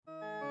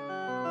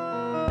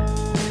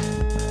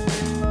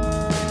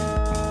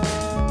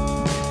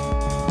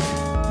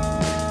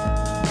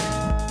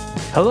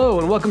Hello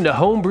and welcome to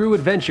Homebrew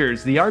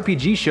Adventures, the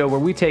RPG show where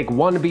we take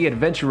wannabe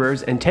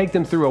adventurers and take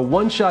them through a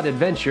one-shot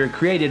adventure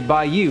created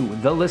by you,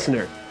 the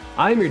listener.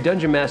 I am your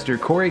Dungeon Master,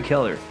 Corey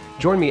Keller.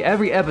 Join me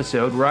every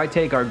episode where I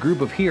take our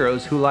group of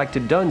heroes who like to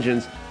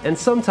dungeons and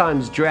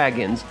sometimes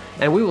dragons,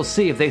 and we will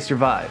see if they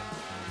survive.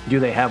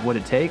 Do they have what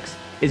it takes?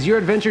 Is your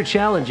adventure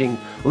challenging?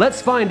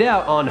 Let's find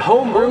out on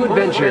Homebrew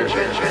Adventures.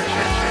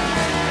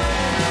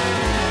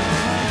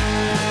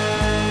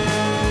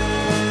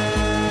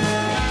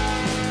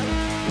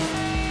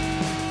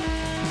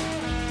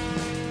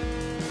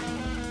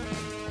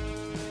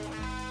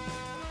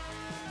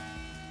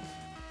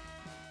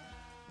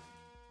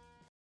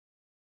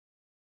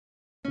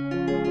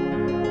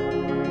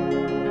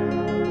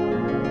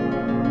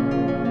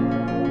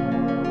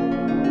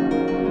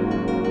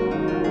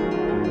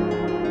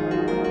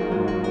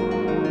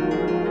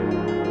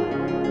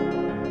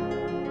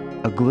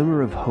 A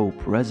glimmer of hope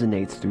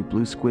resonates through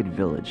Blue Squid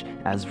Village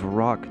as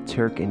Varrock,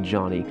 Turk, and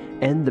Johnny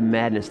end the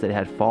madness that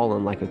had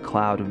fallen like a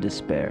cloud of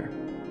despair.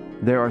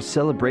 There are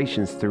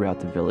celebrations throughout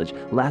the village,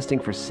 lasting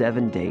for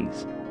 7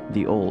 days.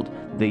 The old,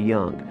 the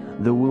young,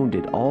 the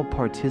wounded, all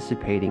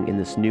participating in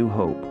this new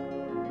hope.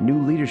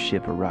 New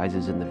leadership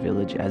arises in the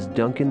village as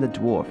Duncan the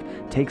Dwarf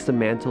takes the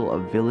mantle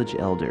of village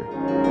elder.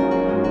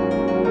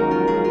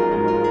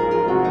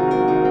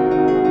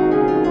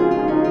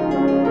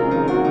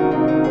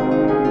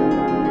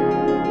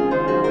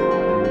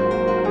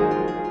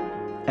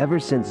 Ever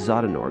since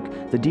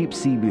Zodanork, the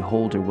deep-sea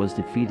beholder, was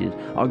defeated,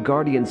 our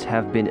guardians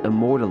have been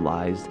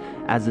immortalized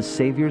as the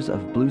saviors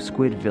of Blue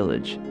Squid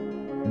Village.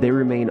 They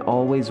remain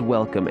always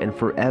welcome and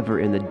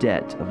forever in the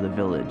debt of the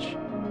village.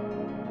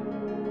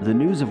 The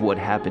news of what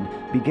happened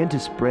began to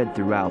spread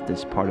throughout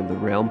this part of the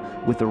realm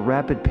with a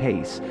rapid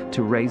pace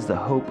to raise the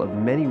hope of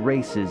many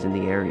races in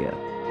the area.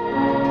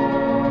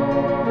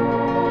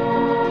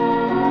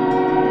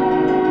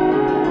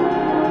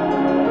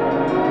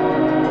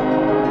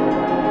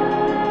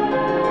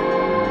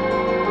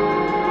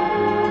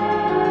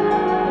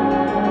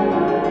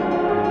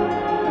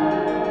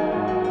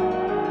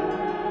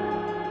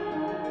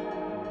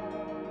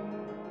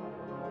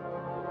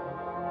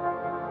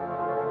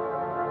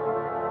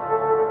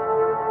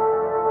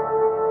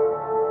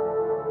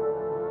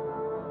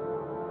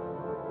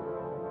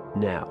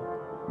 Now,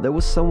 there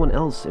was someone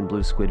else in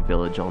Blue Squid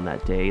Village on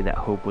that day that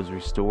hope was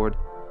restored.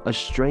 A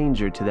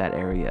stranger to that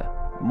area,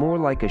 more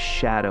like a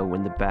shadow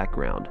in the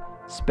background,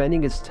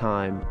 spending his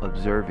time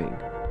observing.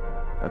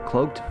 A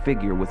cloaked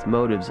figure with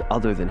motives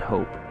other than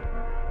hope.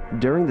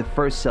 During the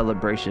first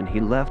celebration, he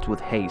left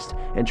with haste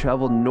and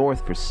traveled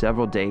north for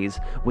several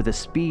days with a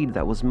speed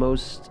that was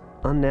most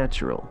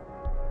unnatural.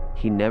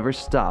 He never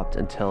stopped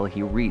until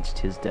he reached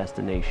his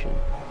destination.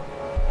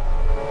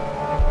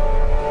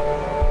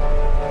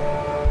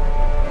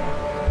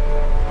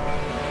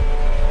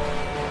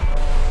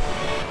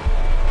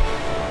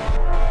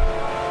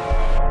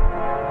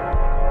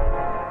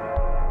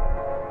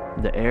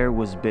 The air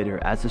was bitter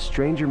as the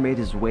stranger made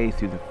his way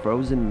through the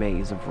frozen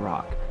maze of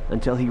rock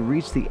until he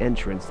reached the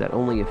entrance that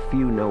only a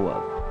few know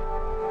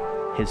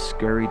of. His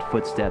scurried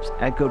footsteps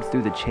echoed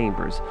through the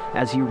chambers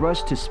as he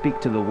rushed to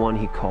speak to the one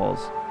he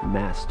calls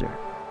Master.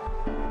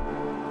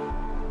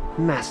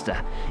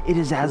 Master, it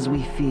is as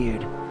we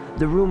feared.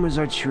 The rumors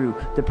are true.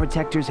 The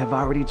protectors have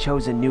already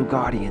chosen new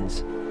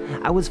guardians.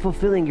 I was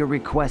fulfilling your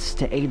requests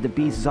to aid the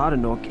beast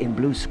Zodanork in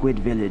Blue Squid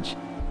Village.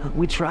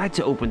 We tried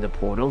to open the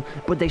portal,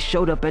 but they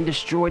showed up and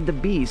destroyed the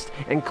beast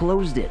and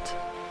closed it.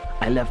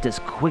 I left as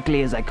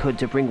quickly as I could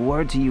to bring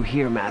word to you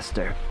here,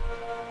 Master.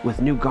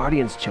 With new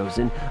guardians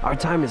chosen, our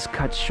time is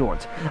cut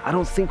short. I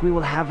don't think we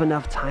will have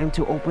enough time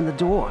to open the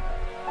door.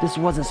 This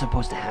wasn't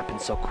supposed to happen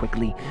so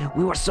quickly.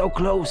 We were so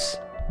close.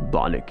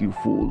 Bannock, you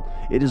fool.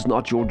 It is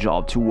not your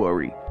job to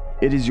worry.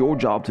 It is your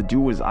job to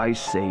do as I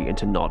say and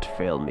to not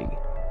fail me.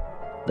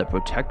 The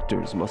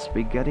protectors must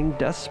be getting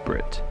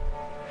desperate.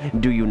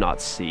 Do you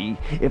not see?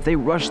 If they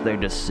rush their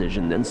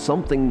decision, then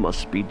something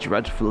must be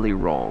dreadfully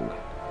wrong.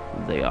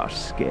 They are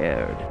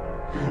scared.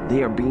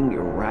 They are being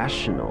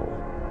irrational.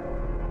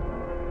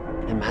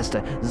 And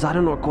Master,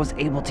 Zodanork was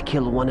able to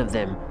kill one of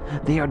them.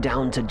 They are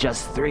down to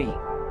just 3.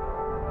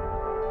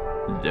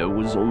 There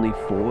was only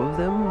 4 of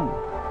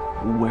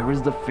them? Where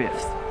is the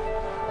 5th?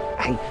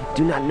 I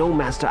do not know,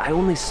 Master. I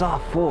only saw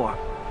 4.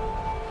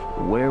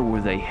 Where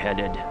were they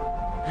headed?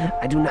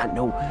 I do not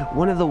know.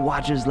 One of the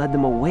watchers led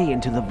them away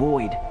into the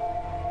void.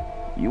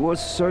 You are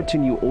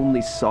certain you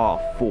only saw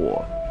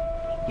 4?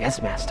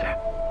 Yes, Master.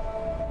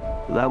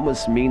 That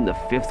must mean the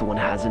 5th one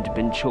hasn't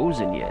been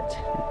chosen yet.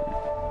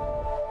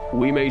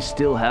 We may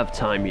still have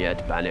time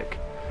yet, Bannock.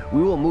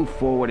 We will move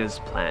forward as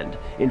planned.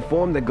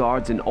 Inform the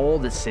guards in all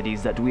the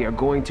cities that we are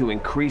going to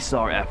increase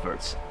our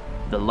efforts.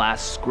 The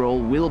last scroll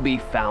will be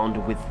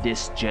found with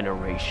this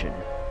generation.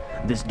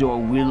 This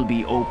door will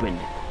be opened.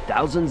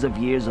 Thousands of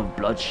years of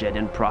bloodshed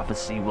and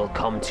prophecy will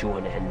come to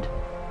an end.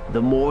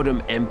 The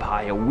Mordom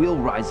Empire will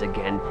rise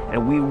again,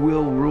 and we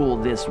will rule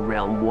this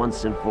realm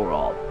once and for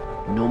all.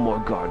 No more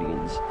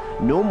guardians,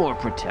 no more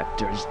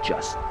protectors,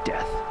 just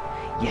death.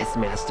 Yes,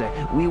 Master,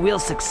 we will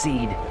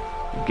succeed.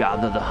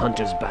 Gather the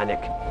hunters,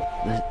 Bannock.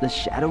 The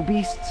shadow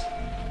beasts?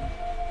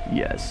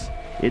 Yes,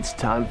 it's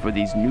time for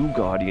these new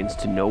guardians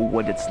to know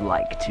what it's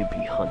like to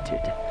be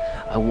hunted.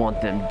 I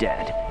want them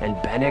dead,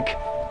 and Bannock,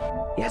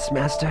 Yes,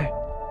 master?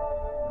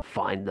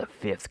 find the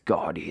fifth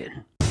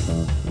guardian.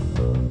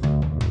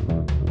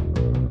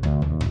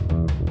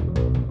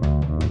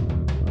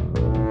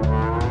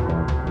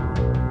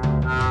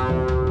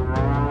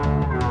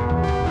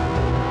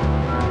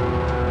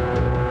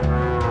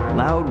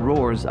 Loud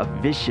roars of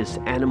vicious,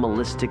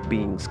 animalistic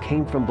beings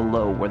came from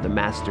below where the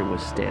master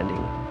was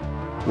standing.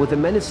 With a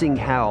menacing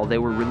howl, they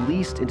were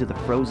released into the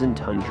frozen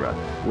tundra.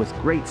 With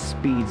great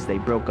speeds, they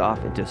broke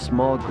off into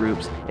small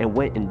groups and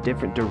went in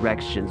different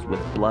directions with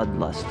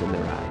bloodlust in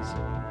their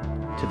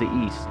eyes. To the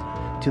east,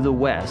 to the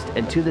west,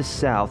 and to the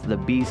south, the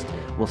beast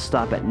will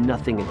stop at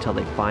nothing until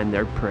they find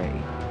their prey.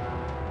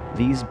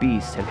 These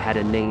beasts have had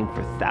a name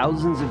for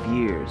thousands of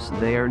years.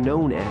 They are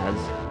known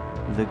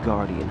as the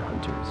Guardian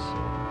Hunters.